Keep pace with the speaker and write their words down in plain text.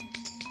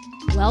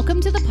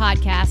Welcome to the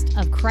podcast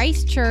of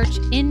Christ Church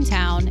in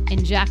Town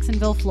in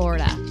Jacksonville,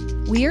 Florida.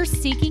 We are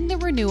seeking the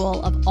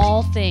renewal of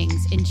all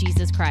things in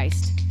Jesus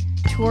Christ.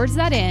 Towards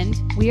that end,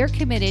 we are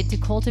committed to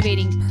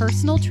cultivating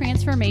personal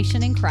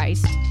transformation in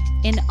Christ,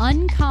 an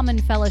uncommon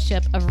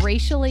fellowship of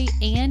racially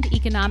and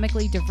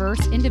economically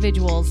diverse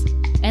individuals,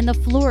 and the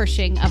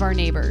flourishing of our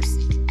neighbors.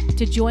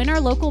 To join our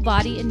local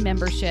body in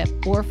membership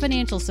or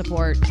financial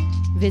support,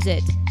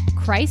 visit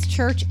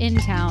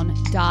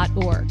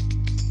christchurchintown.org.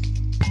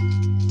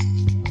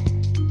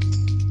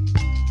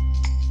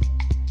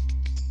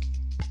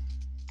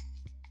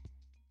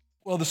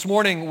 Well, this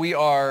morning we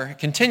are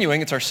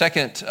continuing, it's our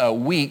second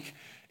week,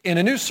 in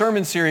a new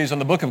sermon series on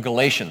the book of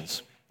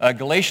Galatians.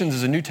 Galatians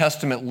is a New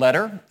Testament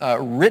letter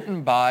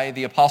written by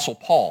the Apostle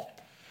Paul.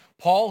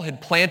 Paul had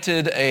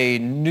planted a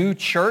new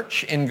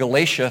church in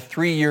Galatia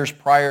 3 years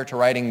prior to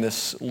writing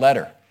this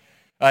letter.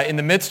 In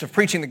the midst of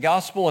preaching the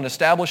gospel and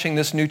establishing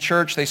this new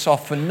church, they saw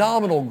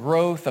phenomenal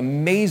growth,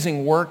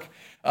 amazing work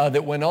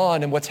that went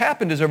on. And what's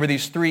happened is over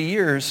these 3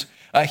 years,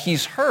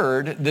 he's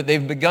heard that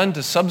they've begun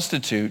to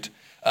substitute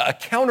a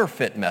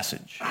counterfeit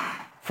message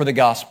for the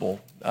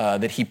gospel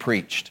that he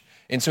preached.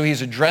 And so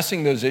he's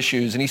addressing those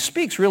issues, and he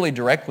speaks really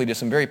directly to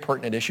some very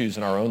pertinent issues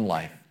in our own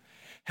life.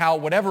 How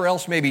whatever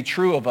else may be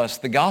true of us,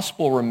 the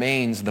gospel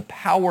remains the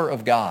power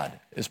of God,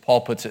 as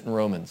Paul puts it in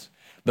Romans,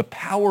 the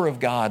power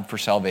of God for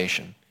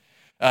salvation.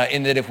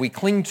 In that if we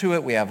cling to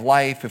it, we have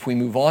life. If we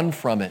move on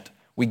from it,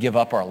 we give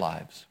up our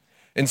lives.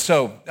 And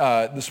so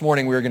this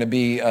morning we're going to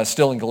be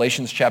still in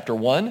Galatians chapter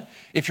 1.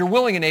 If you're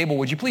willing and able,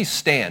 would you please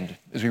stand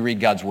as we read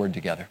God's word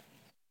together?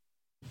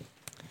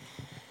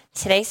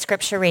 Today's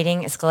scripture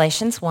reading is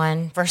Galatians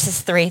 1,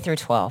 verses 3 through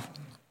 12.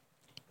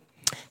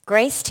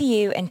 Grace to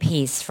you and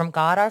peace from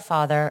God our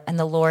Father and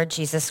the Lord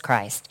Jesus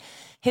Christ,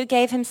 who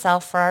gave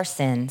himself for our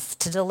sins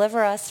to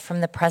deliver us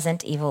from the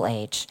present evil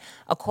age,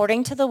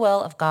 according to the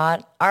will of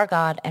God, our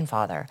God and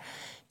Father,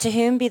 to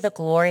whom be the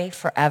glory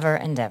forever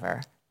and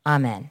ever.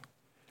 Amen.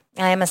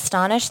 I am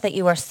astonished that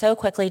you are so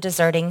quickly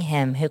deserting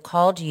him who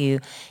called you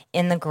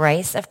in the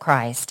grace of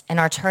Christ and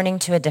are turning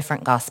to a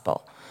different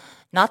gospel.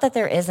 Not that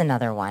there is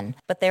another one,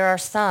 but there are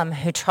some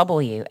who trouble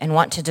you and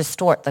want to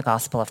distort the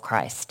gospel of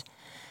Christ.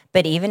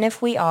 But even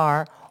if we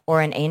are,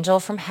 or an angel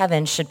from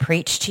heaven should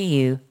preach to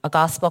you a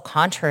gospel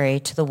contrary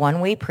to the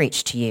one we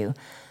preach to you,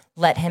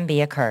 let him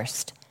be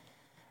accursed.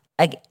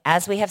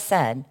 As we have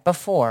said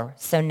before,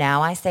 so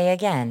now I say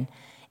again,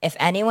 if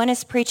anyone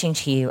is preaching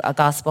to you a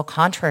gospel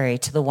contrary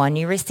to the one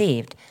you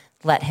received,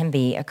 let him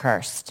be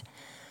accursed.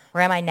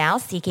 Or am I now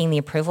seeking the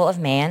approval of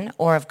man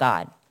or of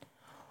God?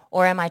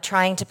 Or am I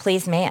trying to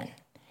please man?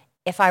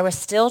 If I were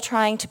still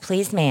trying to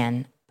please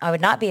man, I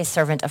would not be a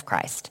servant of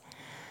Christ.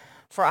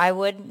 For I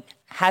would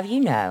have you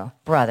know,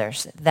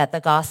 brothers, that the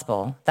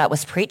gospel that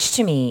was preached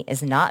to me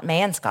is not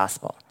man's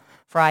gospel.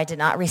 For I did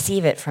not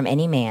receive it from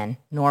any man,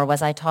 nor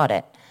was I taught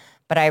it,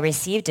 but I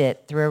received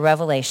it through a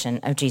revelation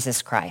of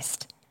Jesus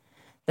Christ.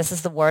 This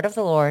is the word of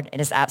the Lord. It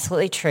is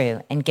absolutely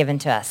true and given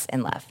to us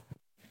in love.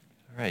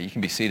 All right, you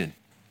can be seated.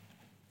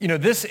 You know,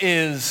 this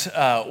is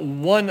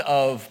one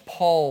of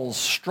Paul's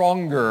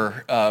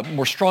stronger,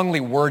 more strongly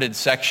worded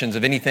sections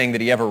of anything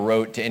that he ever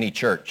wrote to any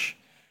church.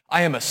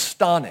 I am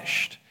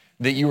astonished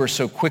that you are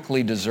so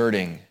quickly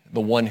deserting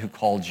the one who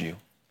called you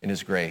in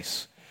his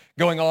grace.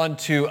 Going on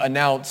to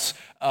announce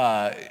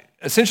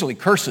essentially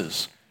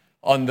curses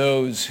on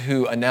those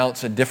who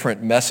announce a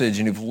different message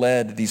and who've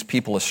led these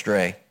people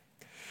astray.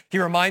 He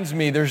reminds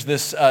me, there's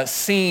this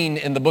scene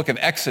in the book of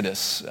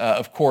Exodus,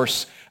 of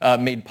course,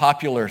 made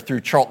popular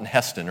through Charlton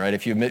Heston, right?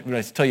 When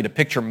I tell you to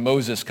picture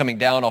Moses coming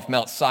down off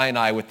Mount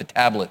Sinai with the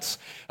tablets,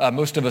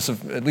 most of us,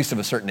 at least of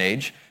a certain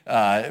age,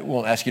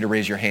 won't ask you to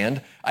raise your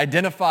hand,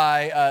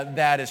 identify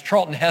that as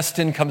Charlton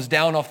Heston comes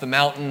down off the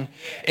mountain,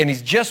 and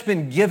he's just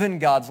been given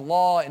God's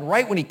law, and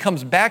right when he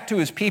comes back to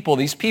his people,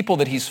 these people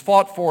that he's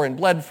fought for and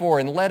bled for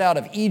and led out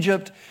of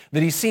Egypt,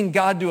 that he's seen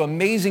God do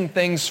amazing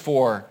things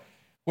for,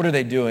 what are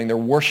they doing? They're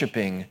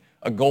worshiping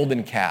a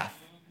golden calf,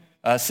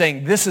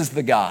 saying, this is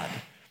the God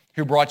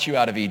who brought you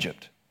out of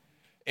Egypt.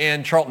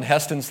 And Charlton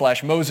Heston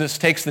 / Moses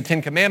takes the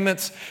Ten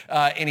Commandments,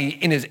 and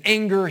in his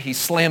anger, he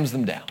slams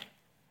them down.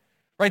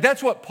 Right?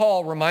 That's what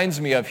Paul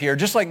reminds me of here.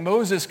 Just like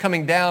Moses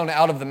coming down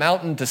out of the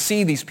mountain to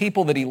see these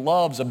people that he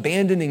loves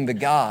abandoning the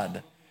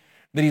God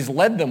that he's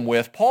led them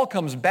with, Paul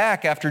comes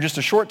back after just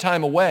a short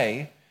time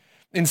away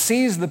and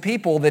sees the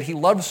people that he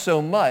loves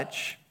so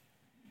much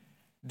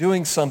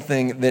doing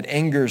something that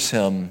angers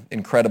him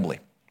incredibly.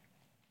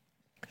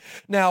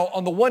 Now,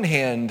 on the one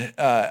hand,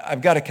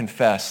 I've got to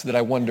confess that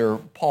I wonder,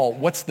 Paul,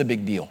 what's the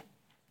big deal?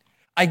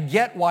 I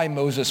get why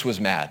Moses was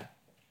mad,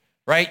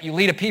 right? You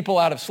lead a people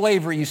out of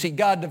slavery, you see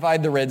God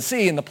divide the Red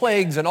Sea and the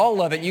plagues and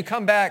all of it, you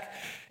come back,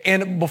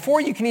 and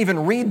before you can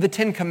even read the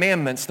Ten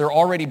Commandments, they're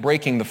already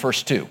breaking the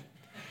first two,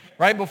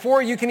 right?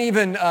 Before you can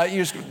even,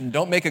 you just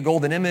don't make a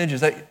golden image, is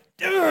that,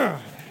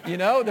 you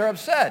know, they're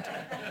upset.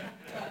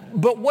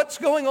 But what's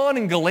going on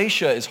in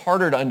Galatia is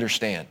harder to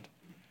understand.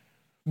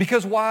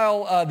 Because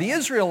while the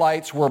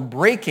Israelites were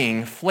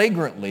breaking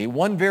flagrantly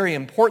one very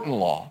important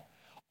law,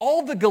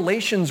 all the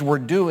Galatians were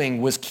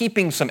doing was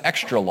keeping some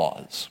extra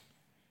laws,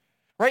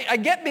 right? I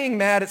get being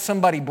mad at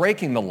somebody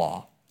breaking the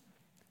law,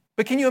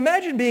 but can you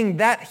imagine being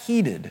that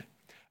heated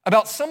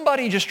about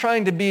somebody just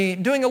trying to be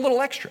doing a little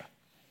extra,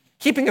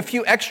 keeping a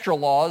few extra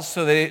laws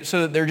so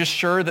that they're just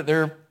sure that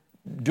they're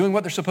doing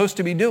what they're supposed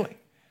to be doing,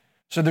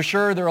 so they're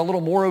sure they're a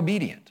little more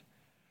obedient.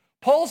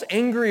 Paul's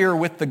angrier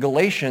with the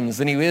Galatians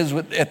than he is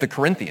at the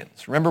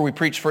Corinthians. Remember,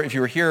 if you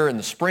were here in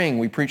the spring,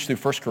 we preached through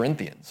 1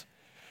 Corinthians.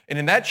 And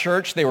in that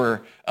church, they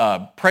were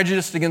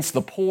prejudiced against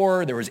the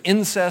poor. There was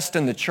incest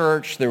in the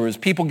church. There was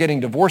people getting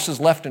divorces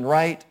left and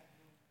right.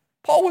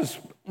 Paul was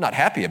not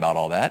happy about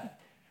all that,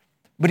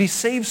 but he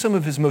saved some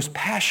of his most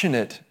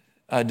passionate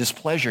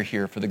displeasure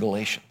here for the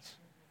Galatians.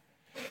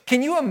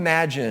 Can you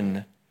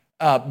imagine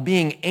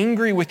being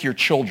angry with your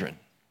children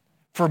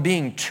for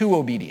being too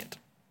obedient?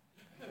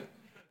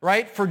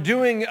 Right? For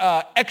doing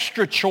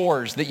extra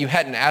chores that you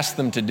hadn't asked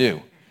them to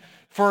do.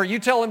 For you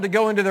tell them to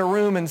go into their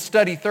room and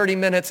study 30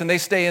 minutes and they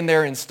stay in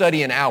there and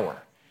study an hour.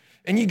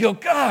 And you go,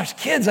 gosh,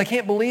 kids, I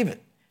can't believe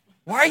it.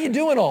 Why are you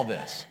doing all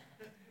this?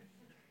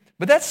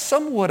 But that's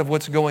somewhat of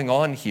what's going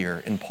on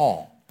here in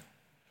Paul.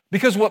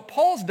 Because what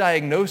Paul's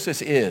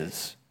diagnosis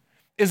is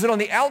that on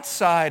the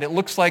outside, it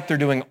looks like they're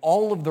doing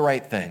all of the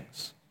right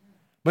things,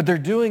 but they're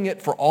doing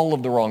it for all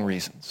of the wrong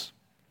reasons.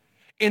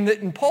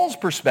 In Paul's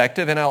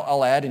perspective, and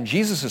I'll add in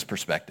Jesus'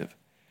 perspective,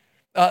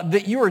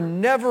 that you are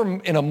never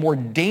in a more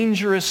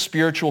dangerous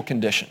spiritual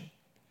condition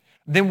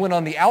than when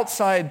on the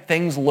outside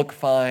things look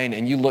fine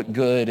and you look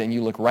good and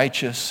you look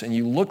righteous and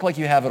you look like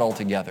you have it all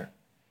together.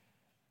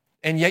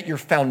 And yet your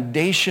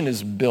foundation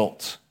is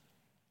built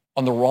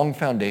on the wrong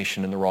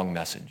foundation and the wrong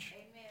message.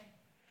 Amen.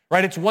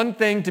 Right? It's one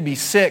thing to be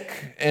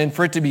sick and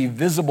for it to be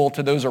visible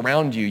to those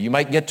around you. You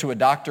might get to a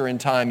doctor in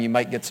time. You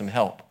might get some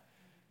help.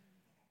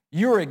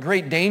 You're at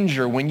great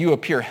danger when you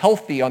appear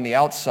healthy on the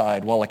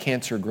outside while a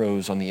cancer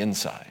grows on the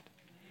inside.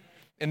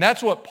 And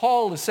that's what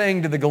Paul is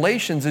saying to the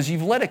Galatians is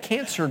you've let a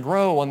cancer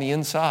grow on the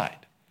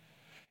inside.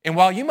 And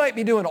while you might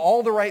be doing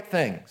all the right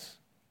things,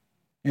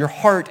 your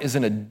heart is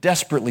in a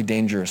desperately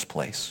dangerous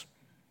place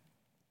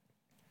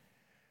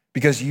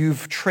because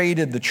you've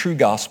traded the true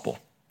gospel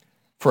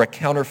for a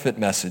counterfeit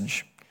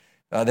message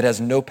that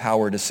has no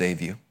power to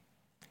save you.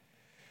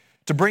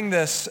 To bring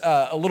this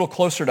a little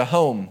closer to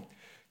home,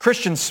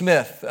 Christian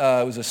Smith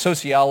was a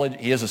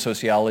sociologist. He is a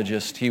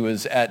sociologist. He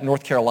was at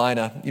North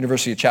Carolina,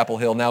 University of Chapel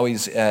Hill. Now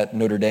he's at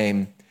Notre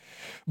Dame.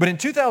 But in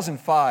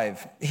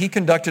 2005, he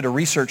conducted a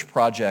research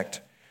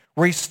project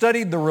where he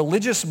studied the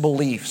religious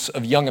beliefs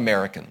of young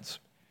Americans.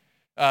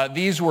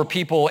 These were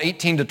people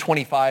 18 to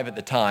 25 at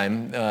the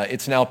time.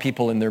 It's now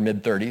people in their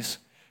mid-30s.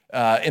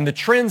 And the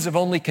trends have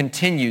only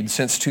continued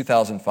since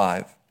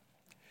 2005.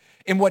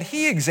 And what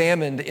he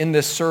examined in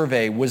this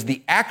survey was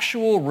the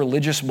actual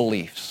religious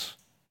beliefs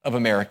of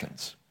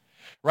Americans,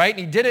 right? And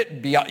he did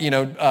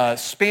it,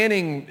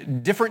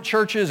 spanning different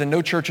churches and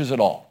no churches at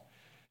all.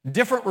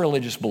 Different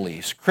religious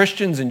beliefs,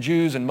 Christians and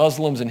Jews and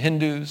Muslims and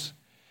Hindus,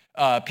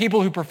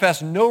 people who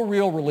profess no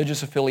real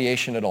religious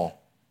affiliation at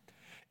all.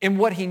 And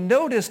what he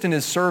noticed in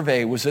his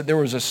survey was that there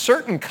was a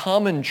certain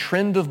common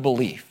trend of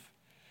belief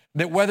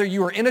that whether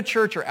you were in a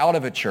church or out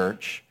of a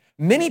church,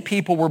 many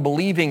people were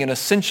believing in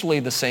essentially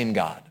the same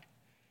God.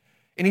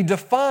 And he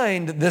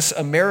defined this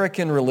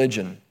American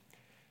religion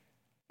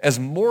as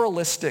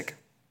moralistic,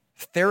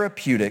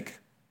 therapeutic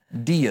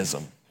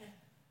deism.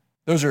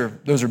 Those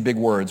are big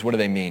words. What do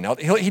they mean?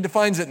 He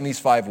defines it in these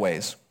 5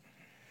 ways.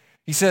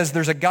 He says,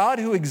 there's a God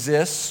who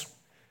exists,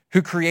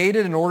 who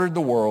created and ordered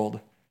the world,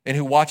 and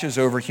who watches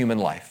over human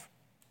life.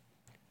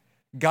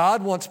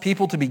 God wants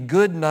people to be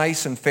good,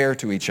 nice, and fair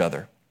to each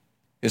other,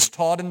 is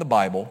taught in the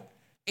Bible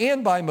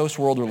and by most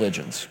world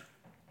religions.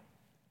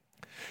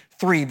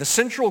 3, the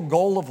central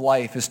goal of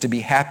life is to be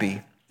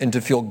happy and to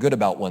feel good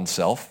about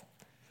oneself.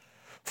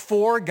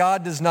 4,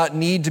 God does not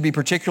need to be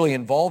particularly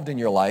involved in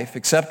your life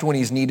except when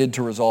he's needed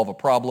to resolve a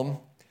problem.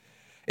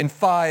 And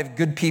 5,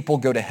 good people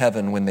go to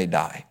heaven when they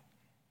die.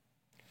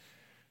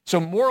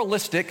 So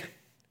moralistic,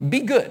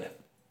 be good.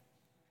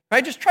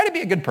 Right? Just try to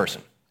be a good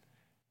person.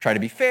 Try to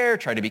be fair,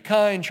 try to be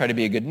kind, try to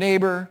be a good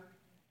neighbor,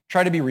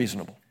 try to be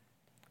reasonable.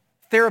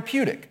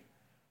 Therapeutic.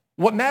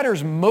 What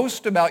matters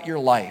most about your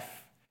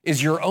life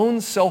is your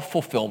own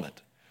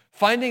self-fulfillment,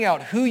 finding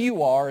out who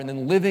you are and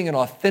then living an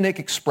authentic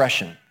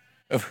expression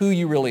of who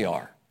you really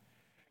are.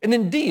 And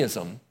then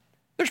deism,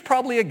 there's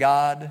probably a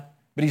God,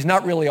 but he's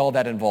not really all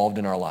that involved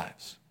in our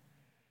lives.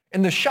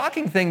 And the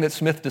shocking thing that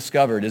Smith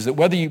discovered is that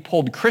whether you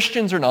polled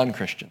Christians or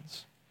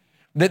non-Christians,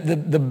 that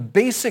the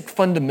basic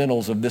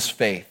fundamentals of this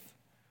faith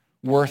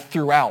were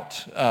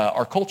throughout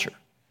our culture.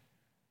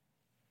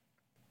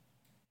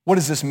 What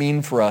does this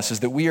mean for us is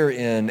that we are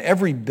in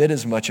every bit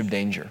as much of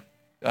danger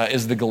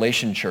as the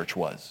Galatian church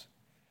was.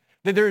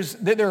 That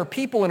there are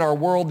people in our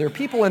world, there are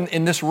people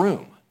in this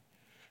room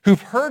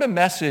who've heard a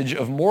message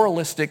of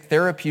moralistic,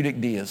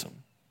 therapeutic deism.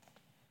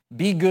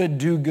 Be good,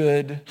 do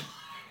good,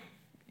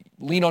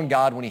 lean on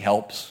God when he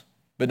helps,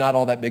 but not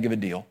all that big of a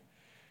deal.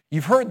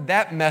 You've heard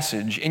that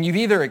message, and you've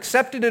either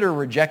accepted it or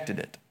rejected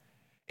it.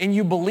 and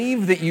you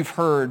believe that you've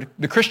heard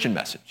the Christian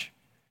message.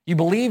 You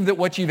believe that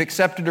what you've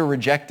accepted or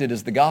rejected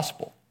is the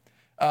gospel,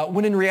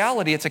 when in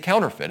reality it's a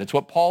counterfeit. It's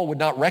what Paul would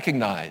not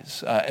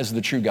recognize as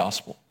the true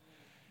gospel.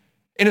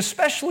 And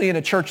especially in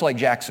a church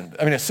like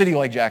a city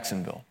like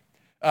Jacksonville,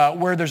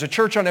 where there's a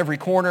church on every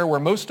corner, where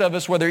most of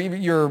us, whether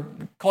you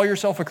call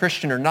yourself a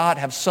Christian or not,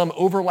 have some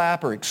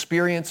overlap or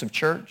experience of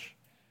church.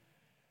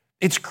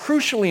 It's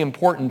crucially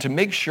important to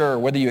make sure,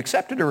 whether you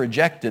accept it or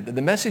reject it, that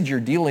the message you're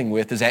dealing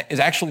with is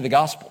actually the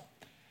gospel,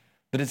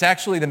 that it's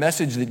actually the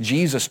message that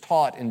Jesus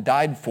taught and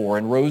died for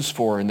and rose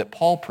for and that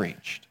Paul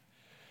preached.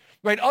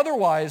 Right?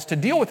 Otherwise, to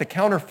deal with a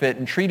counterfeit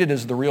and treat it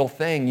as the real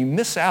thing, you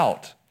miss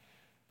out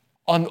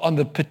on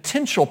the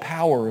potential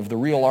power of the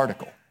real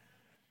article.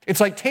 It's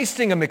like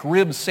tasting a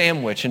McRib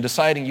sandwich and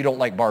deciding you don't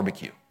like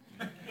barbecue.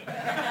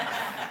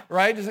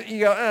 Right?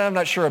 You go, I'm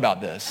not sure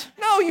about this.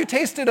 No, you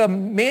tasted a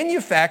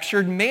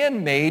manufactured,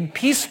 man-made,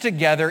 pieced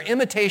together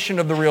imitation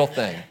of the real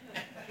thing.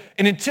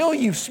 And until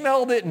you've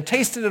smelled it and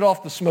tasted it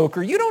off the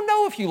smoker, you don't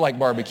know if you like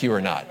barbecue or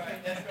not.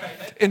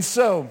 And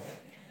so,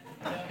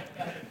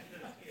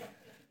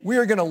 we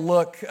are going to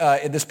look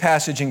at this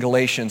passage in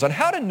Galatians on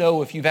how to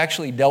know if you've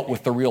actually dealt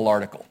with the real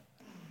article,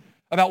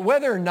 about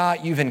whether or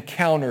not you've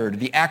encountered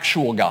the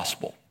actual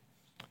gospel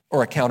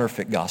or a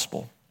counterfeit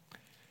gospel.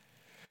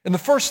 And the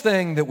first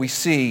thing that we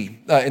see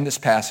in this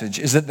passage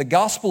is that the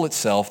gospel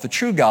itself, the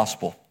true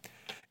gospel,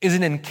 is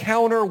an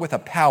encounter with a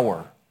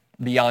power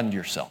beyond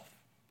yourself.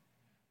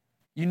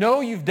 You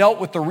know you've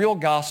dealt with the real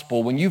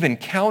gospel when you've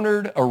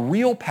encountered a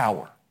real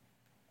power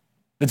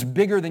that's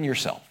bigger than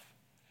yourself.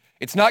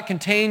 It's not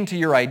contained to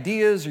your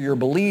ideas or your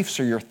beliefs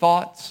or your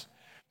thoughts,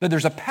 that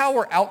there's a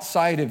power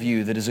outside of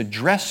you that has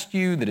addressed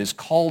you, that has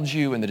called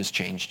you, and that has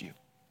changed you.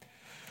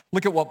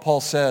 Look at what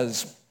Paul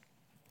says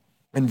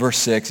in verse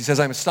 6. He says,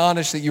 I'm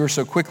astonished that you are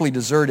so quickly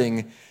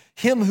deserting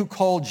him who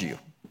called you.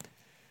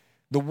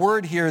 The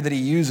word here that he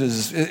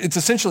uses, it's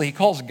essentially, he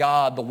calls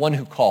God the one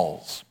who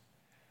calls.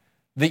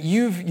 That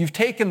you've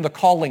taken the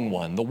calling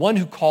one, the one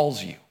who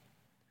calls you,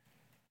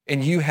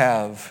 and you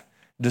have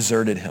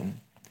deserted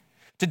him.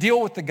 To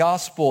deal with the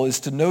gospel is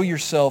to know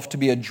yourself to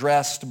be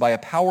addressed by a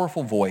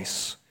powerful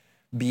voice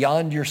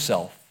beyond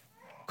yourself,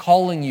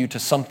 calling you to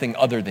something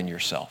other than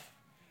yourself.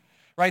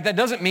 Right? That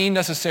doesn't mean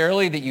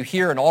necessarily that you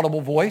hear an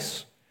audible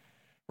voice,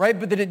 right?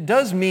 But that it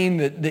does mean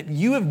that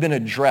you have been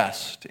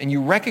addressed and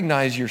you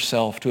recognize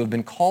yourself to have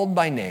been called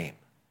by name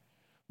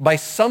by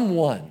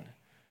someone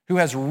who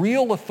has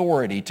real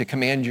authority to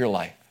command your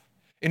life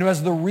and who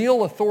has the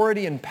real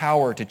authority and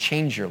power to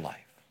change your life.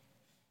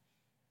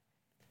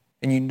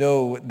 And you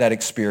know that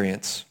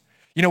experience.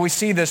 You know, we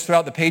see this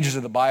throughout the pages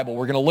of the Bible.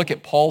 We're going to look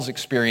at Paul's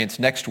experience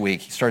next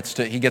week.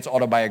 He gets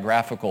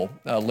autobiographical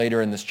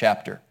later in this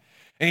chapter.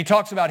 And he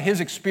talks about his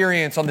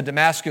experience on the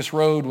Damascus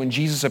Road when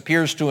Jesus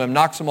appears to him,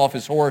 knocks him off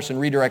his horse, and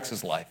redirects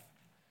his life.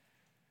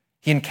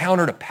 He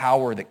encountered a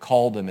power that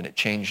called him and it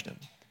changed him.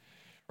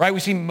 Right? We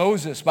see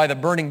Moses by the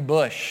burning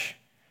bush,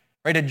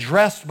 right,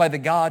 addressed by the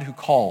God who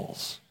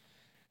calls.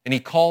 And he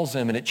calls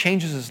him and it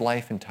changes his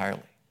life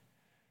entirely.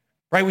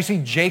 Right? We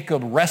see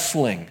Jacob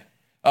wrestling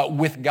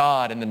with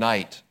God in the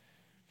night.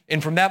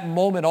 And from that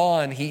moment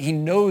on, he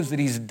knows that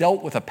he's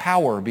dealt with a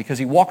power because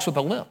he walks with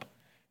a limp.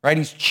 Right?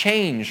 He's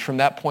changed from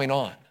that point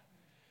on.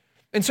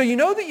 And so you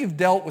know that you've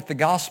dealt with the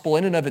gospel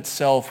in and of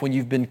itself when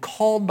you've been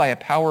called by a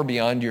power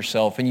beyond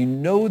yourself and you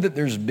know that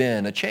there's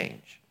been a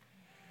change.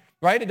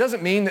 Right? It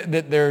doesn't mean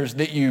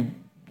that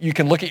you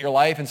can look at your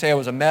life and say, I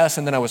was a mess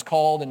and then I was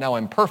called and now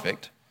I'm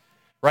perfect.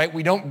 Right?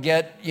 We don't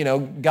get,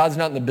 God's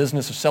not in the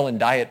business of selling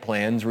diet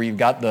plans where you've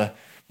got the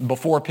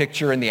before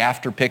picture and the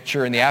after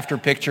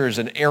picture is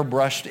an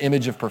airbrushed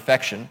image of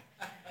perfection.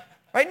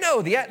 Right?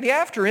 No, the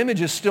after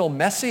image is still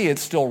messy,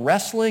 it's still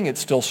wrestling, it's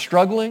still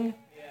struggling,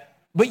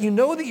 but you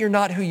know that you're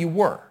not who you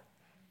were.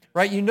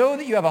 Right? You know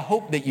that you have a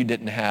hope that you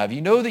didn't have.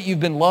 You know that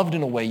you've been loved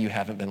in a way you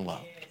haven't been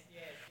loved.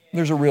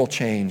 There's a real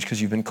change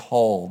because you've been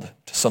called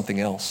to something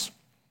else.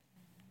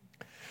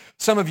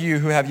 Some of you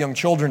who have young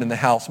children in the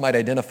house might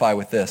identify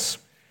with this.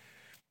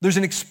 There's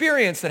an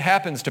experience that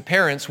happens to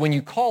parents when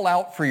you call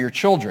out for your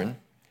children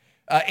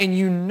and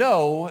you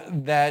know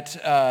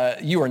that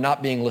you are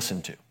not being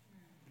listened to.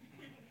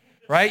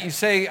 Right? You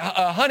say,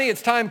 honey,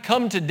 it's time,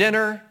 come to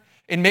dinner.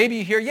 And maybe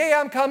you hear,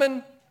 yeah, I'm coming.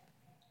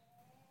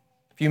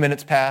 A few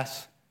minutes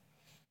pass.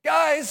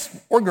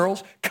 Guys or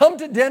girls, come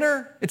to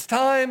dinner. It's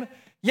time.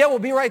 Yeah, we'll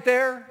be right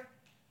there.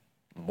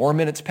 More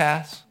minutes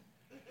pass.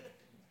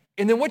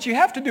 And then what you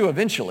have to do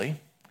eventually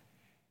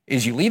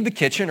is you leave the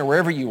kitchen or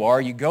wherever you are,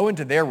 you go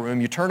into their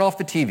room, you turn off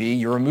the TV,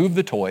 you remove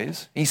the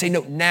toys, and you say,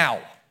 no, now.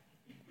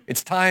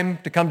 It's time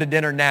to come to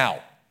dinner now.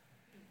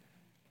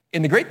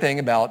 And the great thing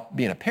about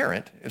being a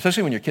parent,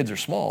 especially when your kids are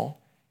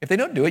small, if they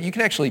don't do it, you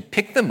can actually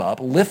pick them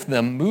up, lift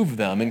them, move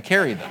them, and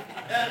carry them.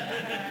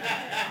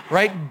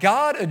 Right?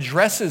 God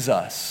addresses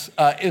us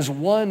as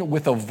one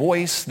with a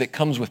voice that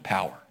comes with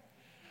power.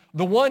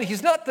 The one,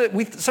 he's not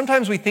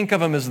sometimes we think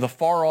of him as the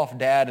far-off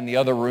dad in the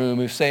other room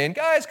who's saying,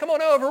 guys, come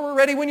on over, we're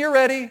ready when you're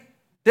ready,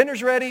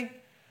 dinner's ready.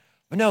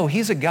 But no,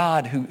 he's a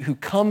God who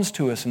comes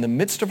to us in the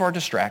midst of our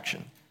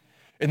distraction,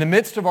 in the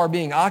midst of our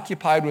being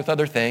occupied with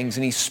other things,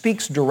 and he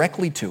speaks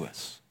directly to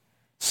us.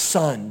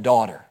 Son,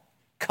 daughter,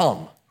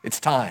 come, it's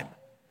time.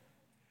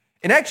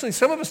 And actually,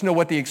 some of us know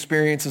what the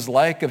experience is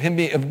like of him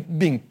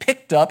being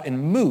picked up and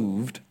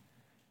moved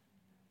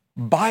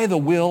by the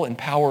will and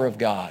power of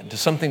God to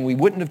something we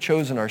wouldn't have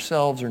chosen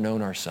ourselves or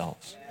known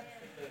ourselves.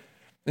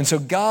 And so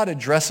God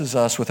addresses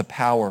us with a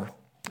power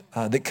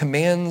that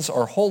commands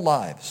our whole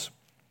lives.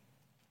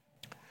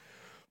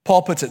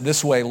 Paul puts it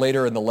this way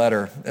later in the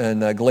letter in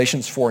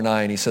Galatians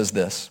 4:9. He says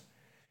this.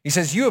 He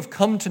says, you have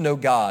come to know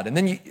God. And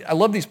then I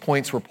love these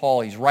points where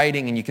he's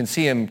writing and you can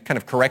see him kind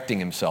of correcting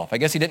himself. I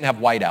guess he didn't have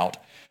whiteout.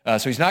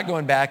 So he's not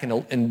going back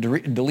and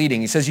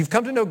deleting. He says, you've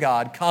come to know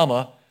God,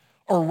 comma,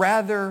 or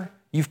rather,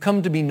 you've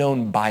come to be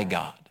known by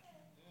God.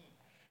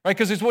 Right?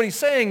 Because what he's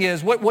saying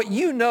is what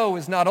you know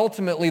is not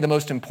ultimately the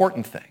most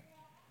important thing.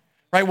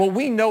 Right? What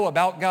we know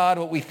about God,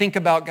 what we think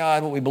about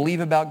God, what we believe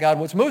about God,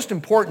 what's most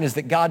important is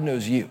that God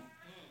knows you.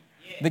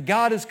 That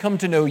God has come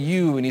to know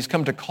you and he's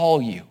come to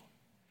call you.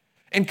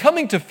 And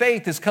coming to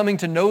faith is coming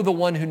to know the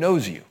one who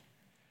knows you.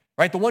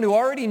 Right? The one who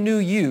already knew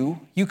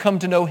you, you come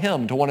to know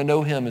him, to want to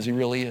know him as he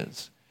really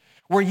is.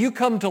 Where you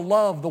come to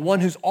love the one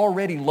who's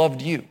already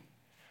loved you.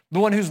 The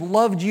one who's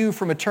loved you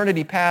from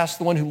eternity past,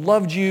 the one who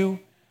loved you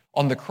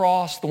on the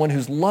cross, the one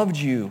who's loved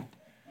you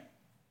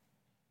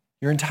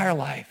your entire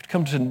life. To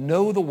come to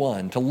know the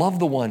one, to love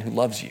the one who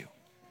loves you.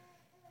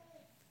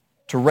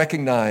 To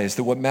recognize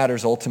that what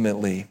matters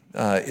ultimately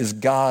is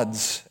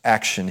God's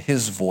action,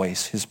 his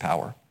voice, his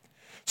power.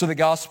 So the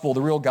gospel,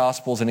 the real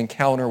gospel, is an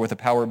encounter with a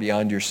power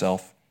beyond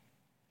yourself.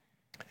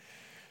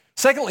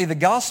 Secondly, the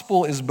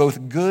gospel is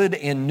both good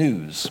and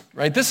news.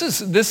 Right? This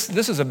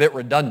is a bit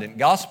redundant.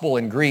 Gospel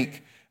in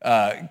Greek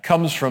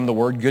comes from the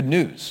word good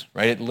news.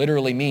 Right? It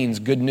literally means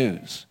good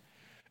news.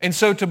 And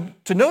so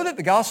to know that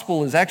the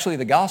gospel is actually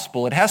the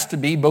gospel, it has to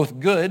be both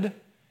good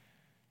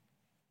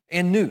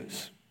and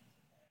news.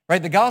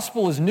 Right? The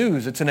gospel is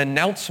news. It's an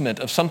announcement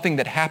of something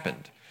that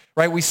happened.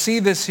 Right? We see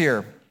this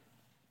here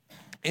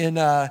in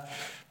our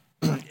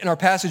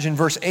passage in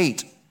verse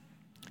 8.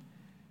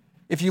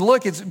 If you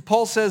look,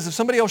 Paul says, if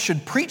somebody else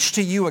should preach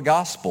to you a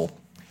gospel,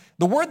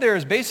 the word there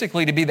is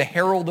basically to be the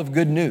herald of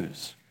good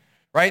news.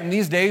 Right? In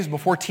these days,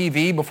 before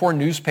TV, before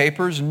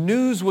newspapers,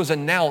 news was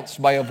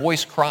announced by a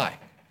voice cry.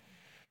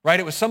 Right?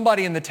 It was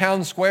somebody in the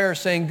town square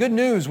saying, good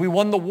news, we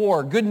won the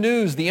war. Good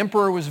news, the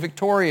emperor was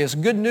victorious.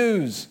 Good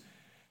news,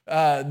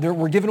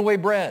 we're giving away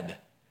bread.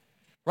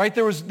 Right?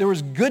 There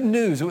was good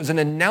news. It was an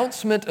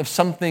announcement of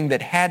something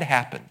that had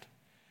happened.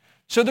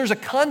 So there's a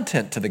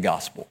content to the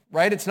gospel,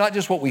 right? It's not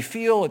just what we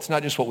feel. It's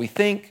not just what we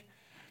think.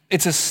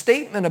 It's a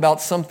statement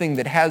about something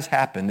that has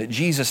happened, that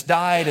Jesus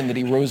died and that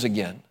he rose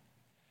again.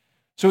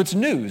 So it's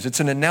news. It's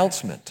an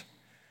announcement.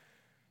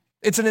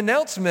 It's an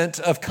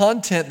announcement of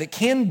content that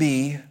can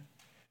be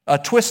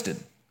twisted,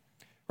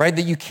 right?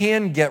 That you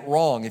can get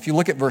wrong. If you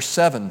look at verse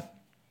 7,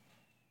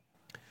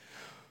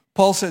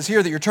 Paul says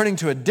here that you're turning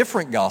to a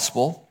different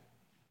gospel.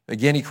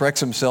 Again, he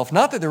corrects himself.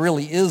 Not that there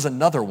really is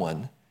another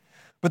one,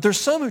 but there's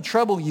some who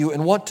trouble you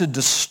and want to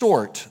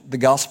distort the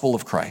gospel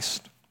of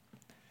Christ.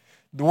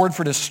 The word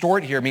for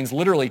distort here means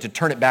literally to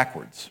turn it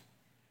backwards,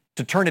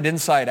 to turn it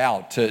inside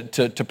out,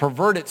 to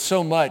pervert it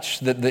so much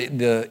that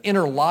the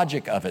inner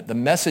logic of it, the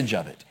message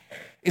of it,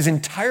 is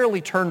entirely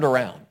turned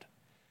around.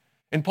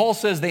 And Paul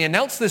says they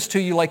announce this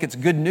to you like it's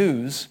good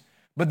news,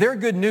 but their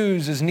good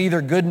news is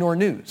neither good nor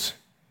news.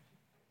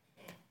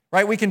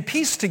 Right? We can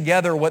piece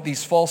together what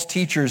these false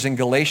teachers in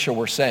Galatia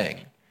were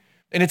saying.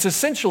 And it's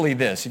essentially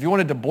this, if you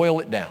wanted to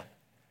boil it down.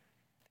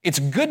 It's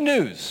good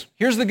news.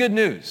 Here's the good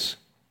news.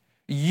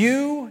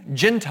 You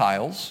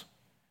Gentiles,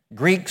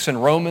 Greeks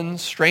and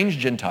Romans, strange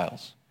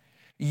Gentiles,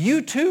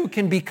 you too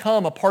can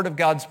become a part of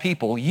God's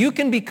people. You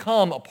can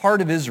become a part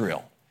of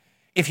Israel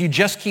if you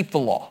just keep the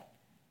law.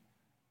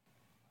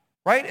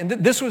 Right? And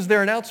this was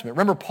their announcement.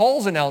 Remember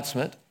Paul's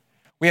announcement,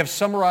 we have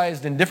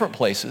summarized in different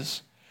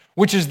places,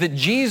 which is that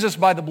Jesus,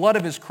 by the blood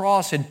of his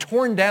cross, had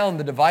torn down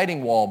the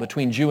dividing wall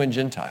between Jew and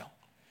Gentile.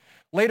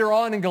 Later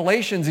on in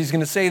Galatians, he's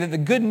going to say that the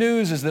good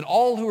news is that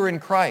all who are in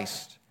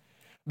Christ,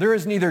 there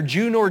is neither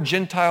Jew nor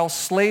Gentile,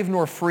 slave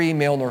nor free,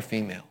 male nor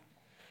female.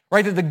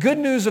 Right? That the good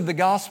news of the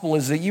gospel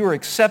is that you are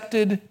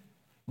accepted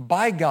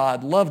by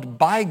God, loved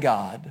by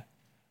God,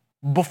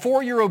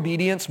 before your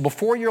obedience,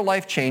 before your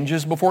life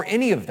changes, before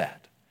any of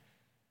that.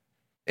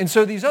 And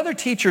so these other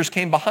teachers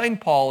came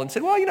behind Paul and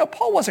said, well,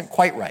 Paul wasn't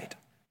quite right.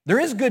 There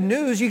is good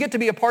news. You get to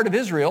be a part of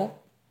Israel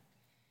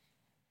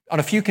on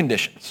a few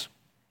conditions.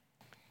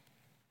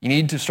 You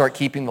need to start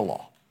keeping the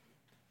law.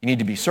 You need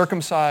to be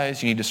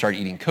circumcised. You need to start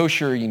eating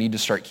kosher. You need to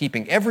start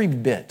keeping every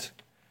bit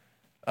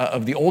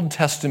of the Old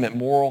Testament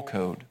moral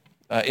code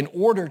in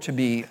order to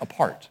be a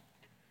part.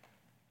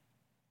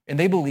 And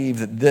they believe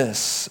that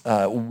this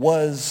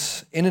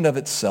was, in and of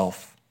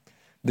itself,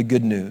 the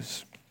good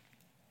news.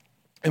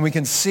 And we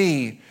can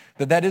see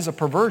that that is a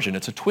perversion.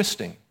 It's a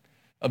twisting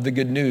of the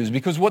good news.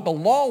 Because what the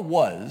law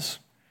was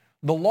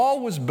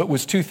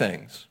two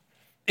things.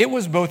 It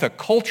was both a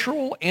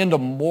cultural and a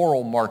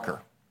moral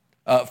marker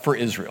for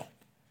Israel.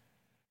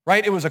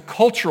 right? It was a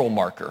cultural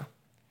marker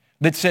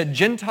that said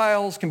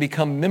Gentiles can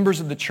become members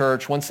of the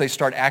church once they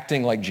start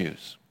acting like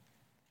Jews,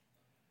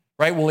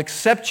 right? We'll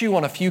accept you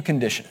on a few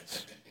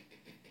conditions,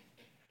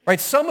 right?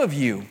 Some of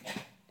you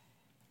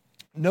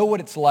know what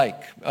it's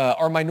like.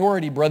 Our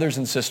minority brothers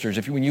and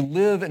sisters, when you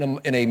live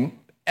in a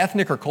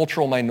ethnic or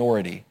cultural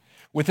minority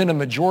within a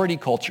majority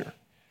culture,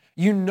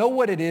 you know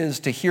what it is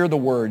to hear the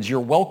words, you're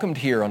welcomed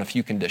here on a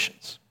few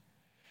conditions,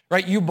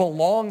 right? You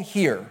belong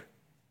here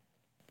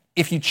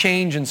if you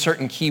change in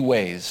certain key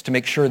ways to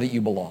make sure that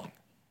you belong,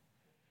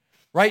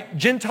 right?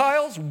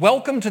 Gentiles,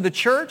 welcome to the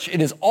church.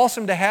 It is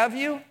awesome to have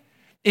you.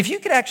 If you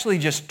could actually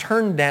just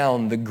turn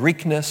down the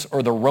Greekness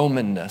or the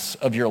Romanness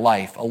of your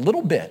life a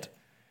little bit,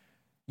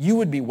 you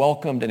would be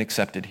welcomed and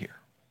accepted here.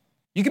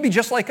 You could be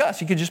just like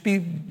us. You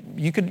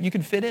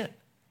could fit in.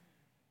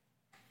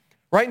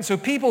 Right? And so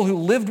people who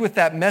lived with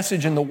that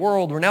message in the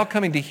world were now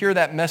coming to hear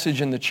that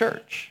message in the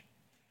church.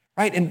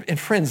 Right? And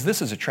friends,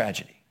 this is a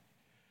tragedy.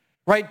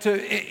 Right?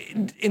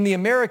 In the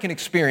American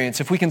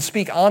experience, if we can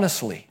speak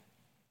honestly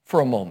for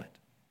a moment,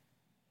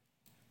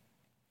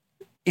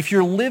 if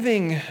you're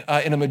living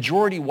in a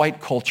majority white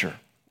culture,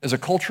 as a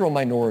cultural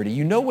minority,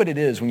 you know what it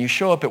is when you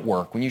show up at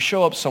work, when you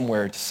show up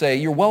somewhere to say,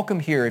 you're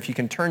welcome here if you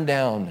can turn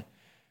down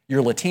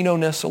your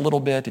Latino-ness a little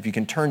bit, if you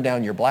can turn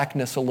down your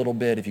blackness a little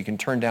bit, if you can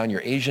turn down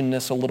your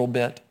Asian-ness a little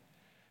bit,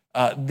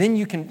 then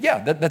you can,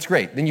 that's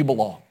great, then you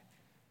belong.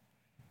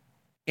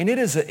 And it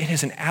is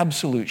an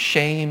absolute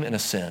shame and a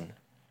sin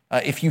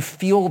if you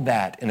feel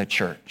that in a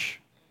church.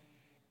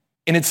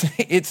 And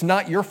it's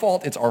not your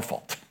fault, it's our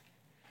fault,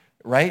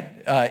 right?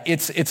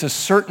 It's a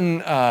certain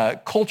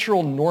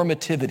cultural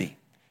normativity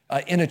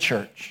in a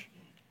church.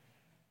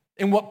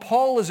 And what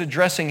Paul is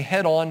addressing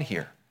head on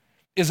here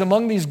is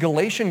among these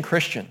Galatian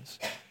Christians.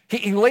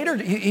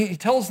 He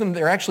tells them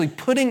they're actually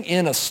putting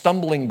in a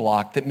stumbling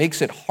block that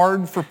makes it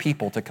hard for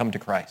people to come to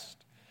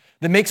Christ,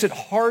 that makes it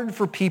hard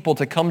for people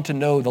to come to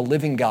know the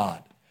living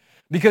God,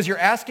 because you're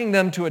asking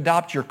them to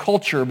adopt your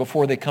culture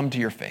before they come to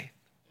your faith.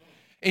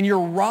 And you're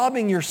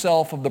robbing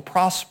yourself of the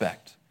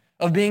prospect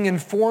of being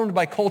informed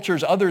by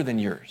cultures other than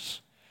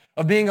yours,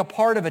 of being a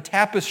part of a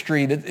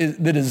tapestry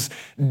that is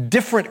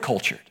different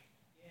cultured.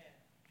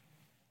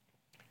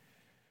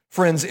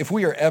 Friends, if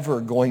we are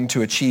ever going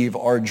to achieve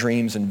our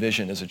dreams and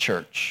vision as a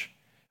church,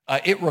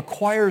 it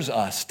requires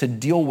us to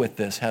deal with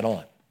this head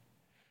on.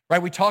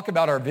 Right? We talk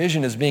about our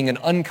vision as being an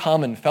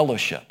uncommon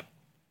fellowship,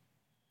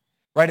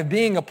 right? Of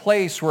being a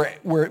place where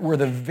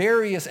the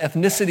various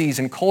ethnicities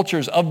and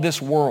cultures of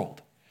this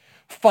world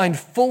find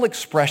full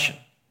expression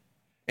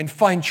and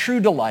find true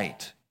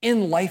delight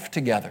in life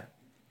together.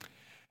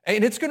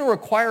 And it's going to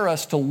require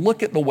us to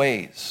look at the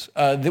ways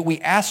that we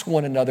ask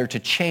one another to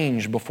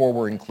change before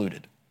we're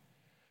included,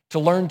 to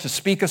learn to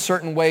speak a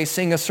certain way,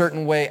 sing a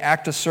certain way,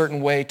 act a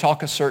certain way,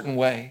 talk a certain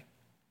way.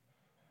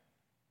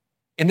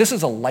 And this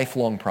is a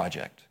lifelong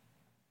project,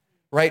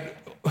 right?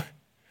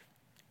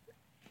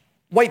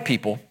 White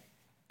people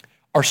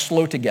are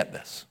slow to get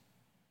this,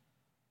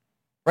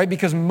 right?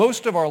 Because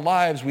most of our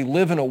lives we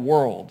live in a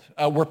world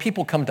where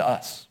people come to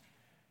us,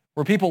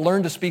 where people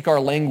learn to speak our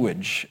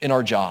language in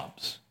our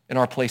jobs, in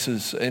our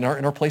places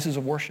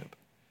of worship.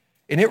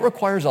 And it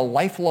requires a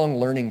lifelong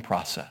learning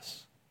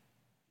process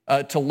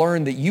to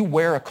learn that you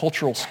wear a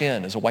cultural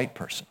skin as a white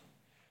person,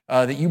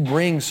 that you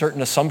bring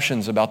certain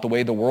assumptions about the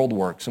way the world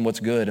works and what's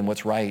good and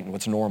what's right and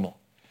what's normal.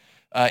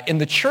 And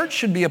the church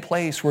should be a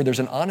place where there's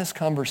an honest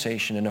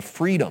conversation and a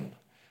freedom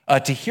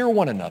to hear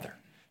one another,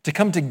 to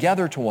come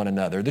together to one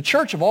another. The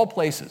church of all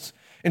places.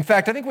 In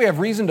fact, I think we have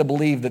reason to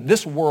believe that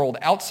this world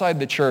outside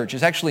the church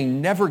is actually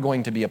never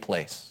going to be a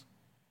place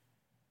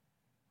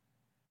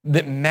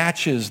that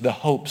matches the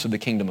hopes of the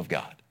kingdom of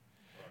God.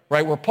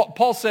 Right? Where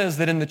Paul says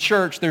that in the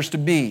church there's to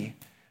be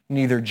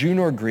neither Jew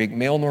nor Greek,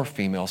 male nor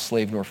female,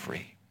 slave nor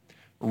free,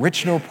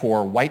 rich nor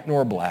poor, white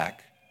nor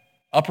black,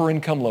 upper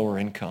income, lower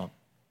income.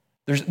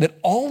 That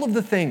all of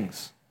the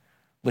things,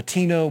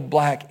 Latino,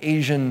 black,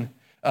 Asian,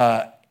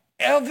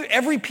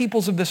 every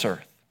peoples of this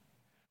earth,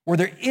 where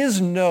there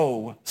is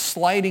no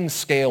sliding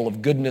scale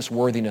of goodness,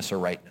 worthiness, or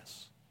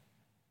rightness,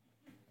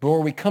 but where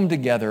we come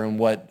together in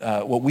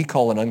what we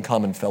call an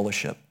uncommon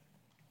fellowship.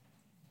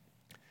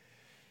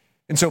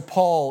 And so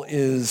Paul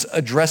is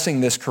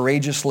addressing this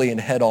courageously and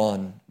head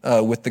on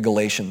with the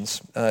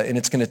Galatians, and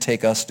it's going to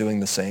take us doing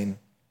the same.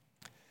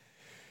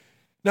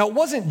 Now, it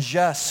wasn't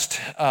just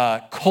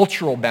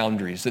cultural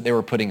boundaries that they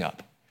were putting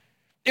up.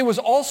 It was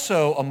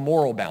also a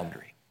moral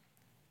boundary,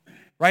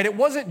 right? It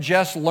wasn't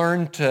just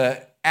learn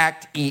to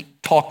act,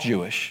 eat, talk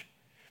Jewish.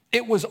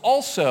 It was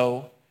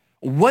also,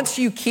 once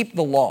you keep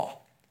the law,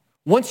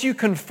 once you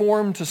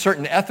conform to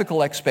certain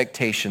ethical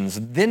expectations,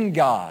 then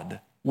God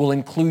will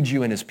include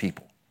you in his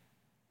people,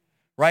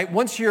 right?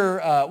 Once you're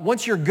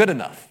good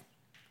enough,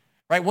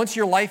 right? Once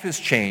your life has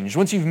changed,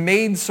 once you've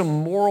made some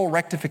moral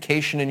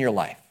rectification in your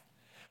life,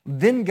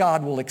 then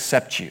God will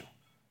accept you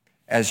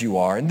as you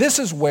are. And this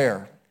is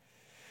where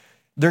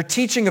their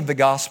teaching of the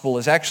gospel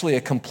is actually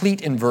a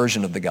complete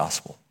inversion of the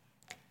gospel.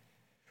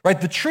 Right?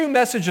 The true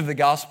message of the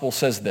gospel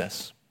says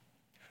this: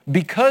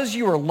 because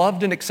you are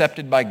loved and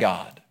accepted by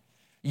God,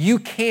 you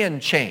can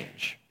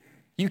change.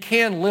 You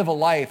can live a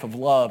life of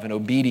love and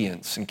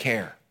obedience and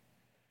care,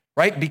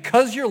 right?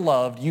 Because you're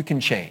loved, you can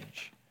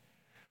change.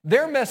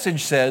 Their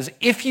message says,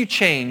 if you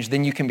change,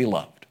 then you can be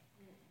loved,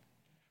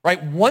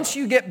 right? Once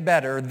you get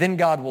better, then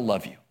God will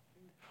love you.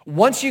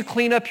 Once you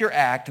clean up your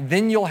act,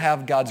 then you'll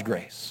have God's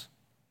grace.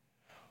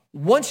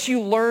 Once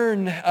you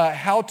learn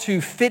how to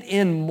fit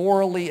in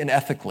morally and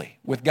ethically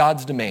with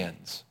God's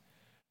demands,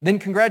 then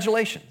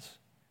congratulations.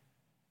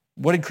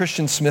 What did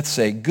Christian Smith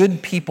say?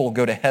 Good people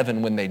go to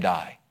heaven when they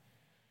die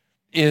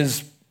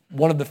is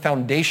one of the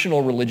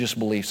foundational religious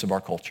beliefs of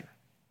our culture.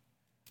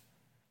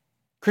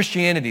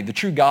 Christianity, the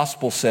true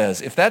gospel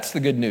says, if that's the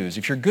good news,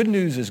 if your good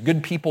news is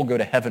good people go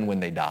to heaven when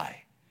they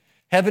die,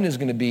 heaven is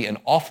going to be an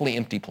awfully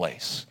empty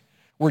place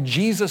where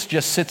Jesus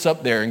just sits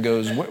up there and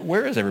goes,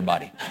 where is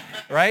everybody?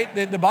 Right?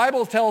 The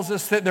Bible tells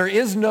us that there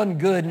is none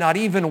good, not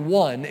even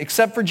one,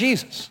 except for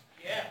Jesus.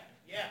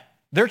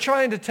 They're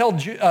trying to tell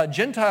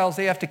Gentiles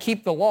they have to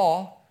keep the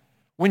law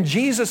when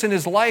Jesus in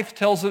his life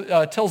tells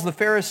the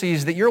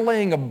Pharisees that you're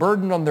laying a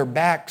burden on their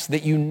backs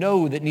that you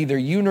know that neither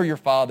you nor your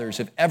fathers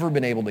have ever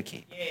been able to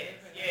keep.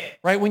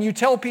 Right? When you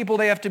tell people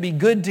they have to be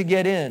good to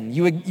get in,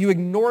 you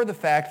ignore the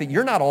fact that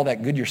you're not all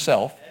that good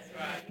yourself.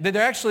 That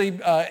there actually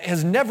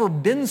has never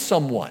been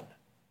someone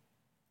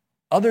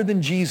other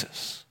than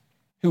Jesus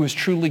who is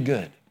truly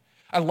good.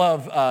 I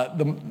love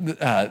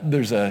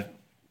there's a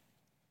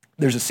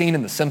scene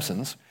in The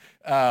Simpsons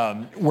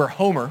where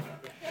Homer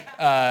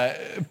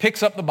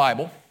picks up the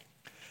Bible,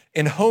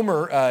 and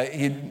Homer,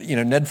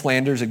 Ned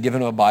Flanders had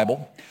given him a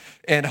Bible,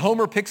 and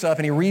Homer picks up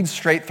and he reads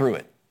straight through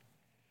it,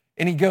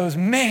 and he goes,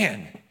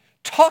 "Man,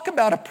 talk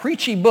about a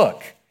preachy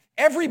book.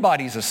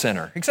 Everybody's a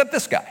sinner except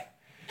this guy."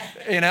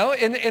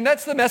 And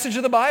that's the message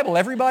of the Bible.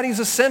 Everybody's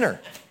a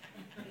sinner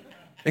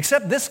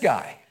except this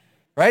guy,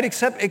 right?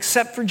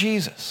 Except for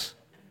Jesus.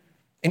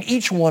 And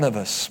each one of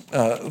us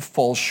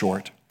falls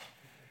short.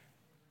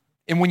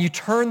 And when you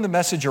turn the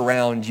message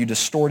around, you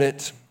distort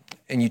it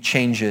and you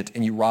change it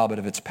and you rob it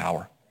of its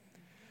power,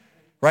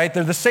 right?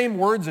 They're the same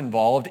words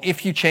involved.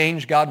 If you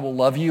change, God will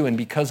love you, and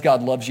because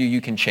God loves you,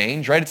 you can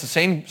change, right? It's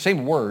the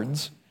same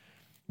words.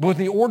 But when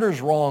the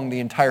order's wrong,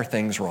 the entire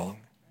thing's wrong.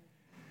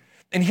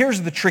 And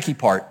here's the tricky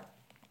part.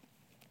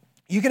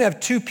 You can have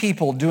two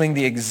people doing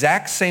the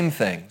exact same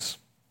things,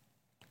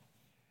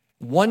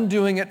 one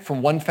doing it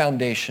from one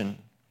foundation,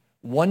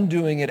 one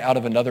doing it out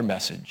of another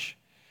message,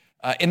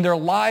 and their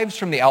lives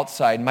from the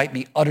outside might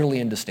be utterly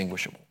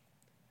indistinguishable,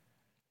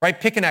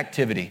 right? Pick an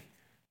activity.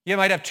 You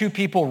might have two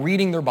people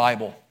reading their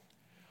Bible.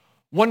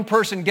 One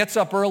person gets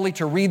up early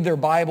to read their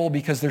Bible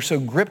because they're so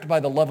gripped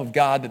by the love of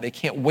God that they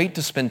can't wait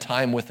to spend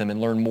time with him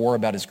and learn more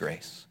about his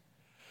grace.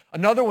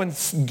 Another one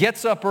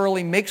gets up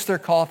early, makes their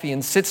coffee,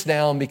 and sits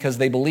down because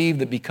they believe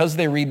that because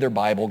they read their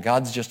Bible,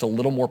 God's just a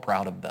little more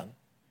proud of them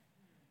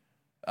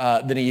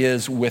than he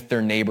is with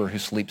their neighbor who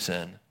sleeps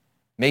in,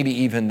 maybe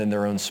even than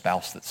their own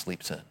spouse that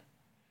sleeps in,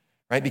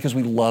 right? Because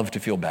we love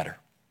to feel better,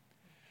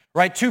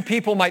 right? Two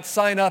people might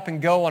sign up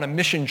and go on a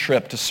mission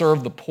trip to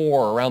serve the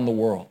poor around the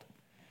world.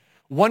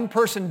 One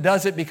person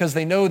does it because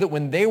they know that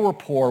when they were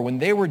poor, when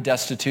they were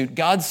destitute,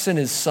 God sent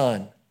his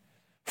son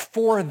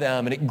for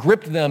them, and it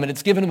gripped them, and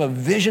it's given them a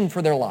vision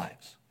for their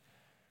lives.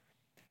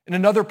 And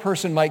another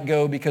person might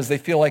go because they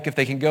feel like if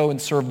they can go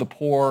and serve the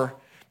poor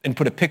and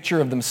put a picture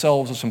of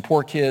themselves with some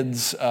poor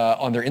kids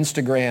on their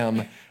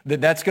Instagram,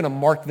 that's going to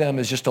mark them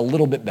as just a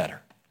little bit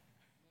better.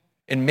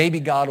 And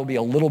maybe God will be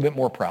a little bit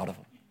more proud of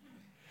them.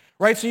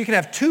 Right? So you can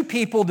have two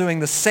people doing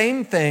the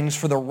same things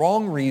for the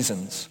wrong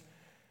reasons.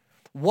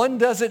 One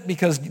does it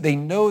because they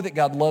know that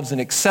God loves and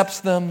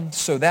accepts them,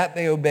 so that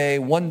they obey.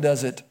 One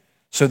does it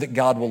so that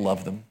God will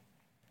love them.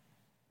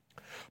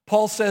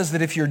 Paul says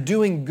that if you're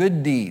doing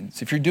good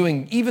deeds, if you're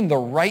doing even the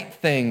right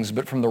things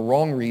but from the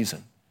wrong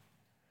reason,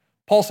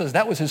 Paul says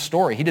that was his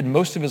story. He did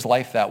most of his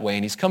life that way,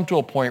 and he's come to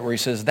a point where he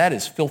says that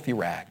is filthy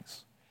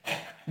rags.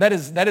 That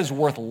is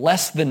worth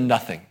less than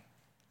nothing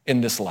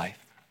in this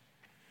life.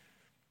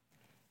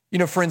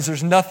 Friends,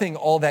 there's nothing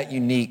all that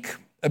unique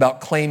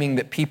about claiming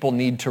that people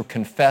need to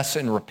confess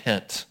and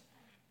repent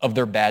of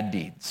their bad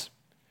deeds.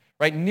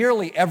 Right?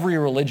 Nearly every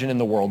religion in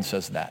the world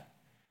says that.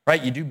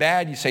 Right? You do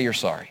bad, you say you're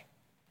sorry.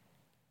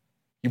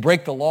 You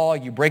break the law,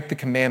 you break the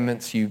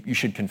commandments, you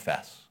should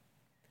confess.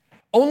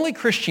 Only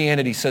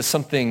Christianity says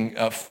something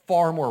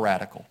far more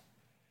radical.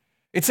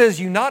 It says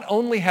you not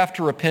only have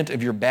to repent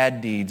of your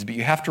bad deeds, but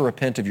you have to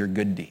repent of your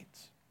good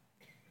deeds.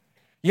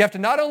 You have to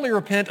not only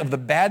repent of the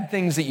bad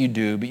things that you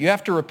do, but you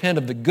have to repent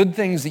of the good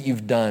things that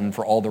you've done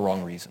for all the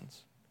wrong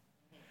reasons.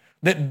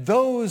 That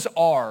those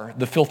are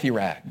the filthy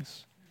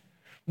rags.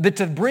 That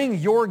to bring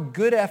your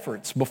good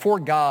efforts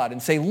before God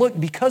and say, look,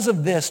 because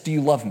of this, do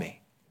you love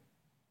me?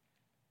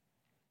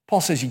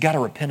 Paul says you got to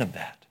repent of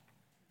that.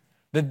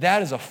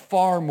 That is a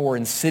far more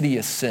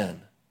insidious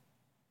sin.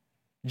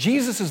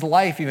 Jesus'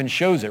 life even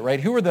shows it, right?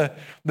 Who are the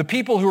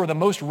people who are the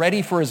most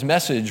ready for his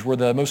message were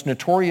the most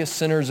notorious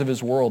sinners of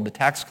his world, the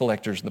tax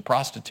collectors and the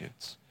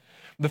prostitutes.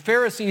 The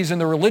Pharisees and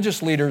the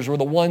religious leaders were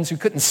the ones who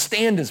couldn't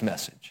stand his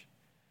message.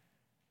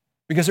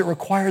 because it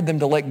required them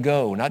to let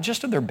go, not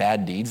just of their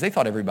bad deeds. They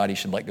thought everybody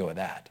should let go of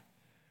that,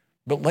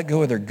 but let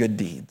go of their good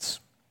deeds.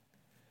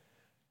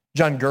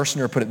 John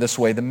Gerstner put it this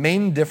way: the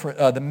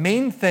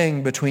main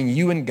thing between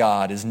you and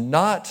God is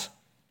not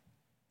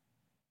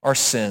our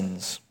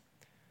sins,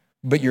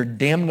 but your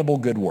damnable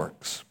good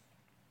works.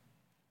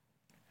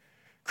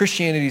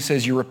 Christianity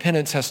says your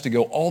repentance has to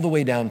go all the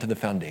way down to the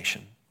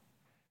foundation,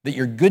 that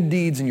your good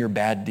deeds and your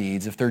bad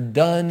deeds, if they're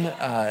done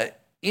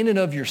in and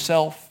of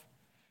yourself,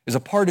 as a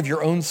part of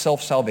your own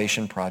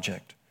self-salvation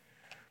project,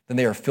 then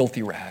they are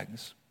filthy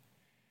rags.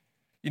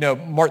 You know,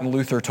 Martin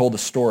Luther told a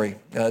story.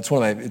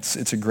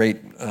 It's a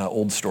great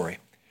old story.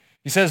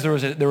 He says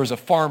there was a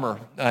farmer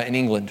in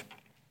England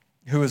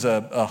who was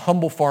a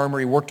humble farmer.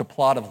 He worked a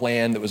plot of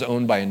land that was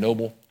owned by a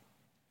noble.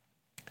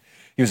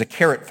 He was a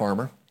carrot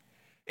farmer.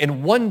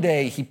 And one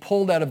day he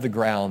pulled out of the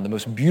ground the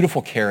most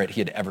beautiful carrot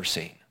he had ever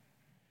seen.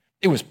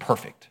 It was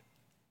perfect.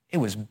 It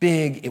was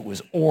big. It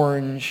was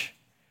orange.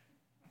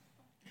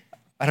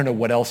 I don't know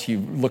what else you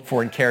look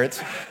for in carrots.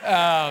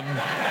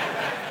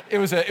 It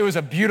was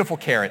a beautiful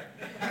carrot.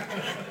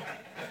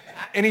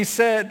 And he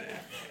said,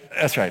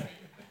 that's right.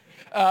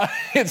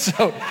 And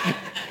so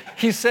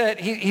he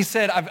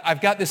said,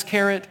 I've got this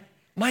carrot.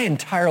 My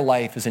entire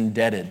life is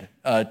indebted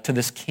to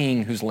this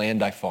king whose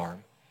land I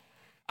farm.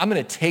 I'm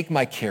going to take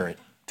my carrot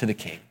to the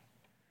king.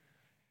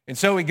 And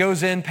so he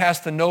goes in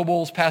past the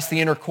nobles, past the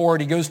inner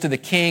court. He goes to the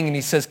king and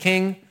he says,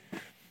 King,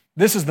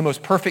 this is the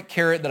most perfect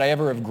carrot that I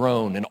ever have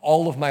grown in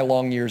all of my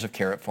long years of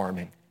carrot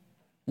farming.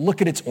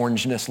 Look at its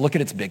orangeness. Look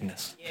at its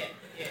bigness.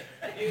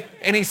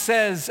 And he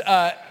says,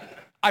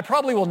 I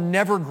probably will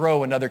never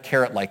grow another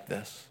carrot like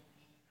this.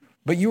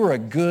 But you are a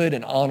good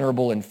and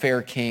honorable and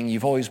fair king.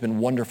 You've always been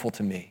wonderful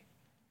to me.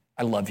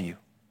 I love you.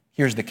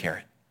 Here's the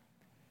carrot.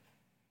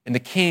 And the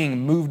king,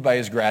 moved by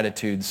his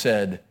gratitude,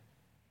 said,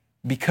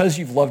 because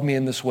you've loved me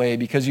in this way,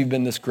 because you've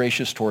been this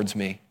gracious towards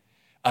me,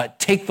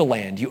 take the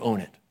land. You own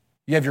it.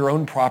 You have your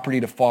own property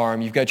to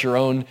farm. You've got your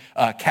own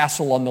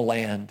castle on the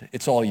land.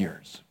 It's all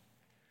yours.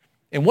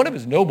 And one of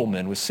his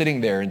noblemen was sitting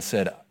there and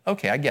said,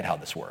 okay, I get how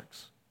this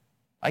works.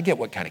 I get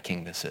what kind of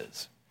king this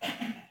is.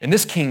 And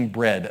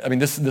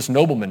this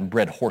nobleman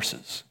bred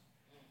horses.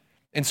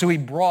 And so he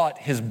brought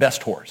his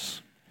best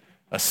horse,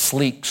 a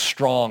sleek,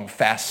 strong,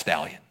 fast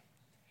stallion.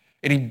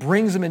 And he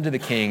brings him into the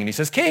king and he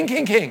says, King,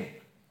 king, king,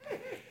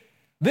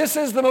 this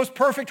is the most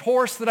perfect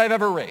horse that I've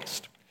ever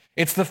raised.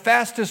 It's the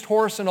fastest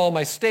horse in all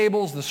my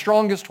stables, the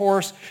strongest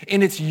horse,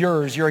 and it's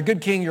yours. You're a good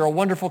king. You're a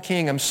wonderful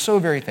king. I'm so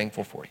very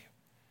thankful for you.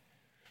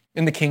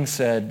 And the king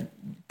said,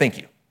 thank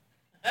you.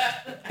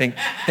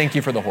 Thank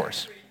you for the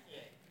horse.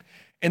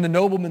 And the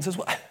nobleman says,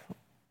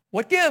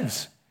 what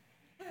gives?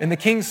 And the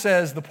king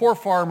says, the poor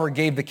farmer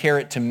gave the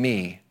carrot to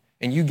me,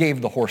 and you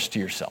gave the horse to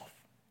yourself.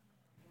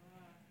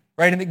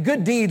 Right? And the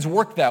good deeds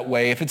work that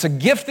way. If it's a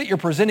gift that you're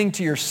presenting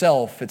to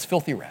yourself, it's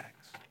filthy rags.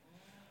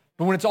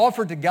 But when it's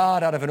offered to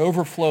God out of an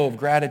overflow of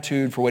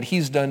gratitude for what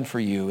he's done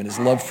for you and his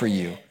love for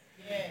you,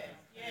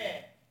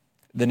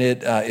 then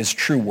it is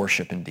true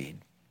worship indeed.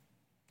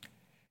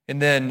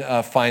 And then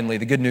finally,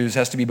 the good news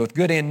has to be both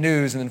good and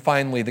news. And then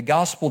finally, the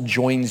gospel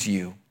joins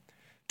you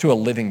to a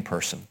living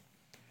person.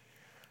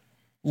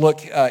 Look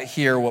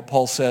here what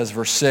Paul says,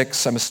 verse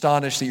 6. I'm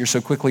astonished that you're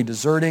so quickly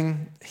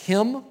deserting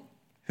him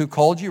who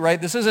called you,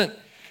 right? This isn't,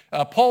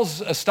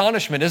 Paul's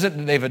astonishment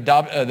isn't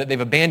that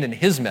they've abandoned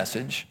his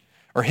message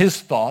or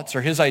his thoughts or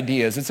his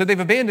ideas. It's that they've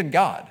abandoned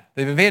God.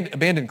 They've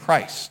abandoned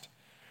Christ.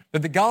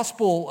 That the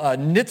gospel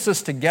knits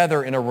us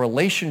together in a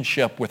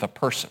relationship with a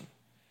person.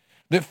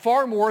 That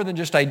far more than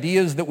just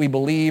ideas that we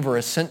believe or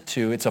assent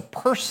to, it's a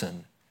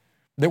person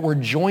that we're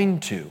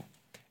joined to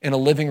in a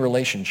living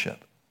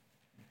relationship.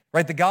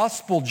 Right? The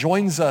gospel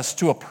joins us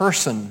to a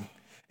person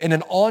in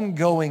an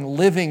ongoing,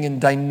 living,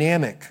 and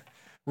dynamic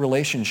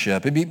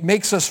relationship. It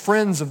makes us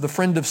friends of the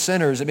friend of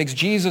sinners. It makes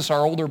Jesus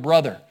our older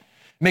brother.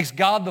 It makes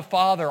God the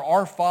Father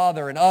our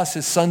Father and us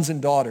his sons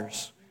and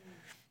daughters.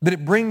 That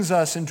it brings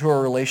us into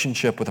a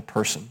relationship with a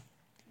person.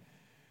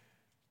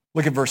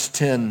 Look at verse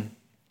 10.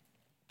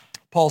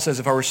 Paul says,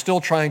 if I were still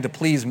trying to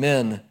please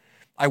men,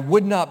 I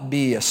would not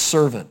be a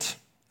servant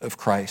of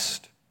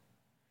Christ.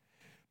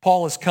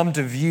 Paul has come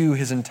to view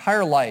his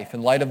entire life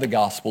in light of the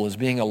gospel as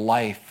being a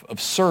life of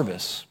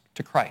service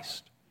to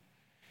Christ.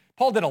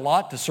 Paul did a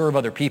lot to serve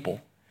other people,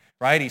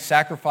 right? He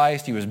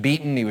sacrificed, he was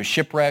beaten, he was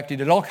shipwrecked, he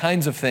did all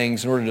kinds of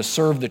things in order to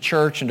serve the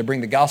church and to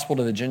bring the gospel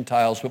to the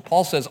Gentiles. But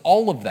Paul says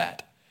all of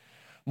that,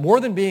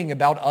 more than being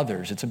about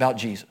others, it's about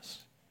Jesus.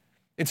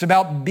 It's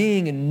about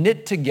being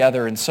knit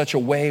together in such a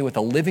way with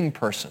a living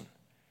person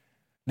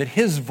that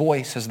his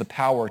voice has the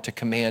power to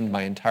command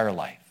my entire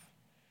life.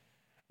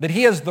 That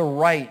he has the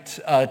right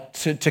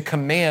to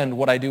command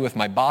what I do with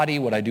my body,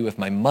 what I do with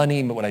my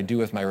money, what I do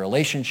with my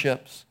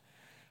relationships.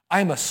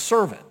 I am a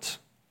servant,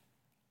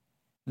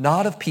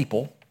 not of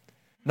people,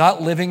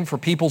 not living for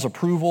people's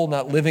approval,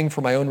 not living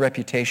for my own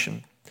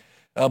reputation,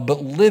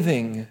 but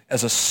living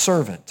as a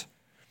servant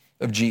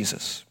of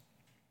Jesus.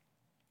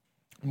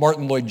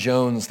 Martin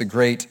Lloyd-Jones, the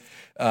great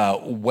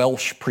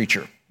Welsh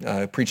preacher,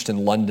 preached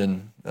in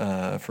London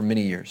for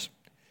many years.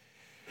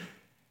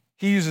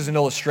 He uses an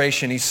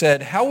illustration. He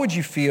said, how would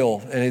you feel,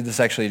 and this is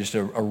actually just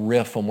a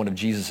riff on one of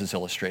Jesus'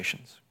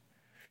 illustrations.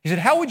 He said,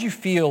 how would you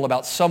feel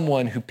about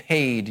someone who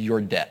paid your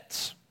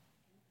debts?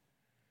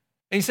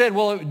 And he said,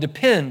 well, it would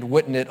depend,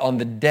 wouldn't it, on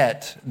the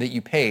debt that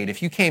you paid.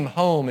 If you came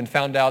home and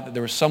found out that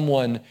there was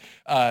someone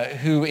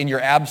who in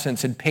your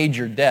absence had paid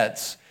your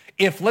debts,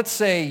 if, let's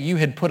say, you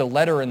had put a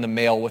letter in the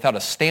mail without a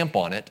stamp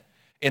on it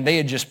and they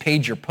had just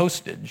paid your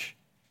postage,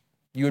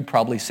 you would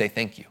probably say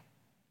thank you,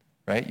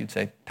 right? You'd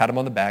say, pat them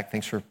on the back,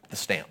 thanks for the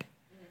stamp.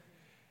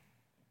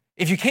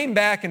 If you came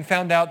back and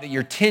found out that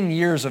your 10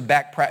 years of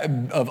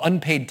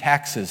unpaid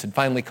taxes had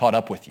finally caught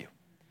up with you,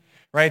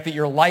 right? That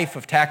your life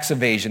of tax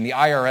evasion, the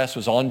IRS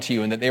was onto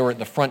you and that they were at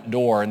the front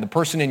door and the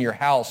person in your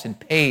house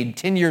had paid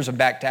 10 years of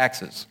back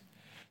taxes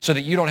so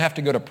that you don't have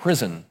to go to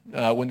prison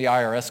when the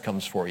IRS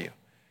comes for you.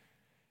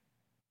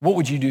 What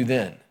would you do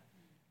then?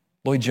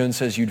 Lloyd Jones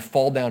says you'd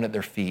fall down at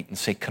their feet and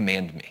say,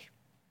 command me.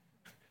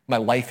 My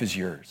life is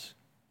yours.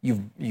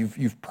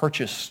 You've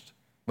purchased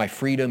my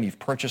freedom. You've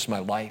purchased my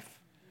life.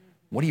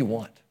 What do you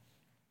want?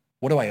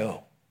 What do I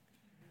owe?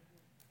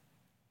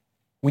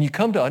 When you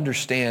come to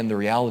understand the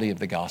reality of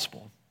the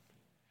gospel,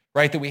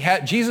 right,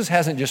 that Jesus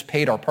hasn't just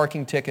paid our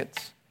parking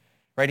tickets,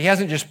 right? He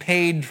hasn't just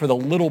paid for the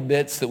little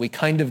bits that we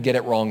kind of get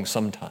it wrong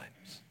sometimes.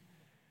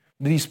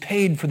 That he's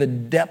paid for the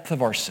depth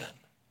of our sin,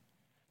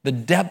 the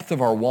depth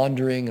of our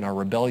wandering and our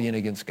rebellion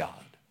against God.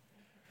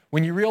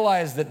 When you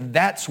realize that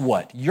that's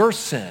what, your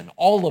sin,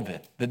 all of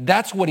it,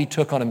 that's what he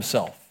took on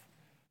himself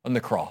on the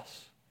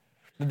cross.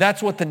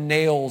 That's what the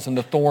nails and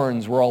the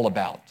thorns were all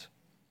about.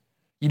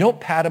 You don't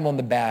pat him on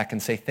the back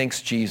and say,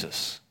 thanks,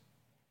 Jesus.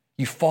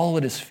 You fall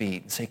at his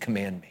feet and say,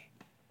 command me.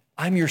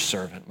 I'm your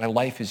servant. My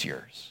life is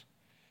yours.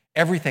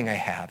 Everything I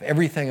have,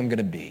 everything I'm going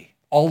to be,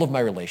 all of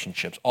my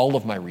relationships, all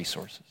of my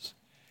resources,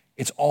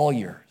 it's all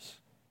yours.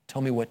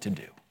 Tell me what to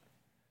do.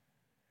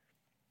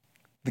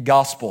 The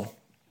gospel,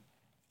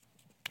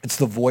 it's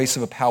the voice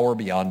of a power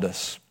beyond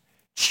us,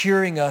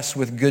 cheering us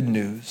with good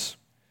news,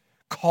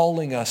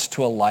 calling us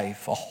to a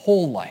life, a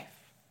whole life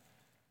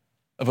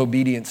of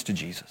obedience to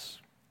Jesus.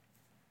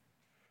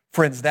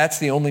 Friends, that's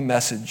the only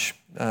message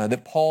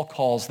that Paul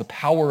calls the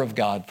power of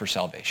God for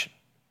salvation.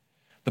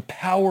 The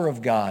power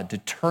of God to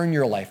turn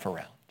your life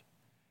around.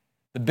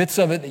 The bits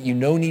of it that you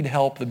know need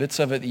help, the bits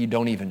of it that you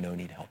don't even know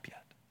need help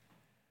yet.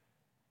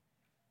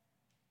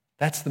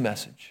 That's the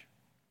message.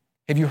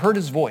 Have you heard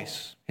his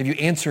voice? Have you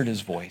answered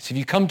his voice? Have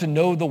you come to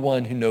know the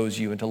one who knows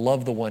you and to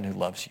love the one who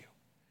loves you?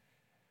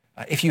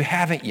 If you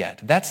haven't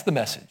yet, that's the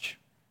message,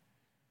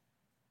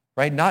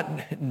 right?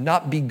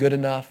 Not be good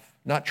enough,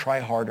 not try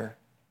harder.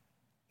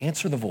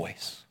 Answer the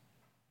voice.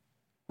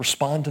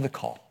 Respond to the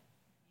call.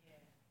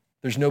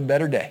 There's no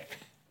better day,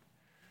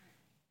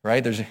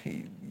 right?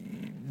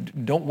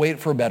 Don't wait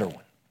for a better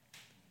one.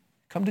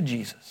 Come to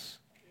Jesus,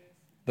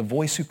 the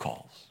voice who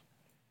calls.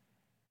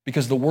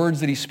 Because the words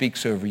that he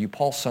speaks over you,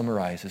 Paul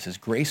summarizes as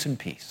grace and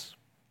peace.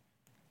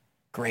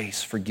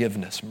 Grace,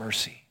 forgiveness,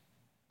 mercy,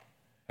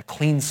 a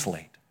clean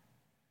slate.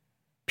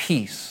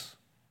 Peace,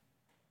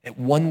 at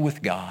one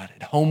with God,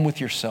 at home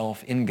with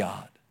yourself, in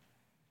God.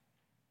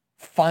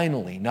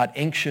 Finally, not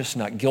anxious,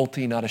 not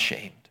guilty, not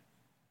ashamed,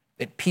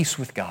 at peace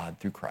with God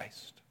through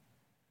Christ.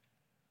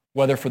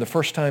 Whether for the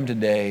first time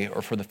today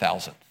or for the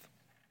 1,000th,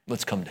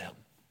 let's come to him.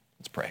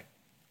 Let's pray.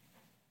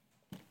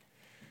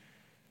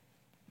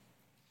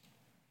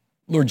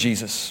 Lord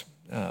Jesus,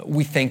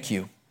 we thank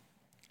you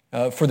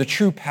for the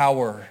true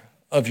power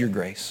of your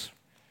grace.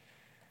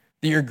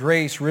 That your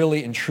grace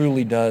really and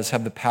truly does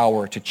have the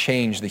power to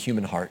change the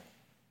human heart.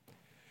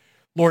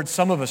 Lord,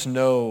 some of us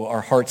know our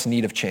heart's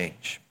need of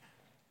change.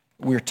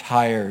 We're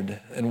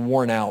tired and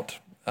worn out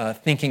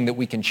thinking that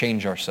we can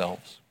change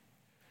ourselves.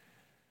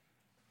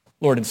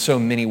 Lord, in so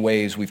many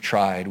ways we've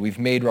tried. We've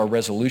made our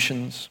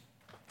resolutions.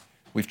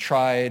 We've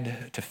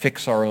tried to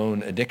fix our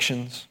own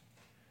addictions.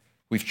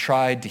 We've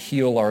tried to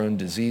heal our own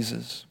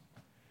diseases.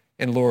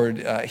 And Lord,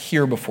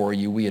 here before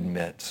you, we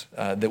admit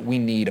that we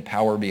need a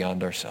power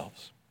beyond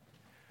ourselves.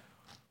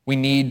 We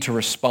need to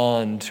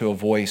respond to a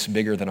voice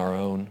bigger than our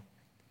own.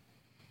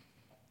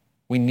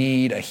 We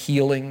need a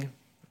healing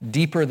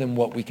deeper than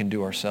what we can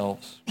do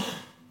ourselves.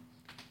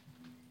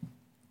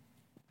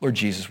 Lord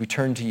Jesus, we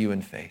turn to you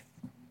in faith.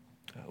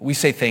 We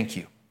say thank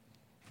you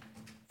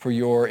for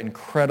your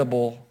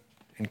incredible,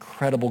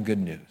 incredible good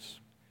news.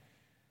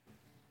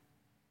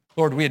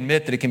 Lord, we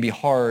admit that it can be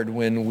hard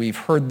when we've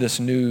heard this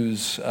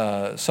news,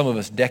 some of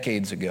us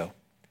decades ago,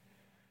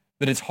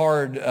 that it's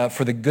hard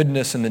for the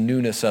goodness and the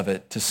newness of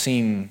it to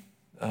seem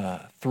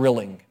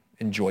thrilling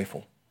and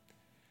joyful.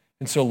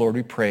 And so, Lord,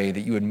 we pray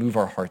that you would move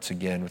our hearts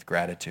again with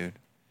gratitude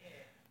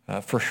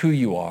for who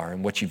you are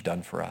and what you've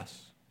done for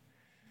us.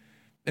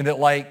 And that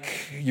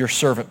like your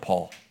servant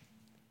Paul,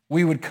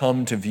 we would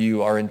come to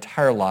view our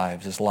entire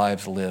lives as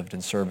lives lived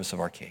in service of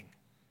our King.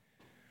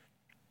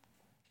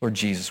 Lord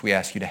Jesus, we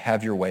ask you to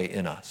have your way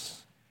in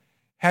us.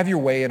 Have your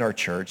way in our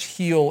church.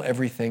 Heal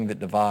everything that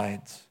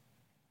divides.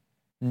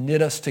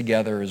 Knit us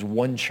together as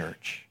one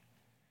church.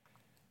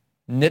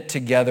 Knit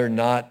together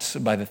not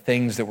by the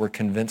things that we're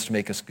convinced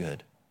make us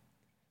good,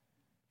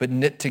 but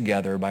knit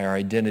together by our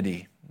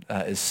identity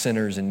as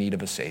sinners in need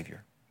of a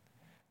Savior.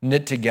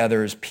 Knit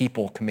together as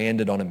people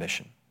commanded on a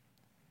mission.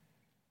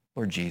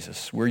 Lord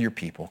Jesus, we're your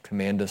people.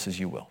 Command us as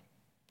you will.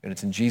 And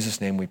it's in Jesus'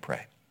 name we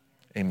pray.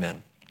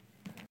 Amen.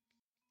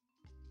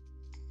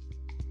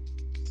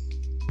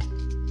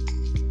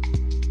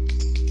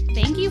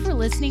 Thank you for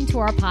listening to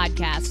our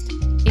podcast.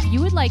 If you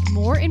would like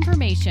more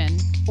information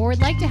or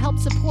would like to help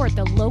support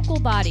the local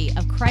body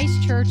of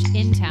Christ Church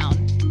in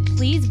Town,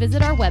 please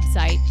visit our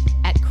website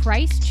at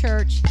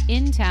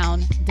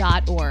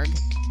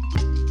christchurchintown.org.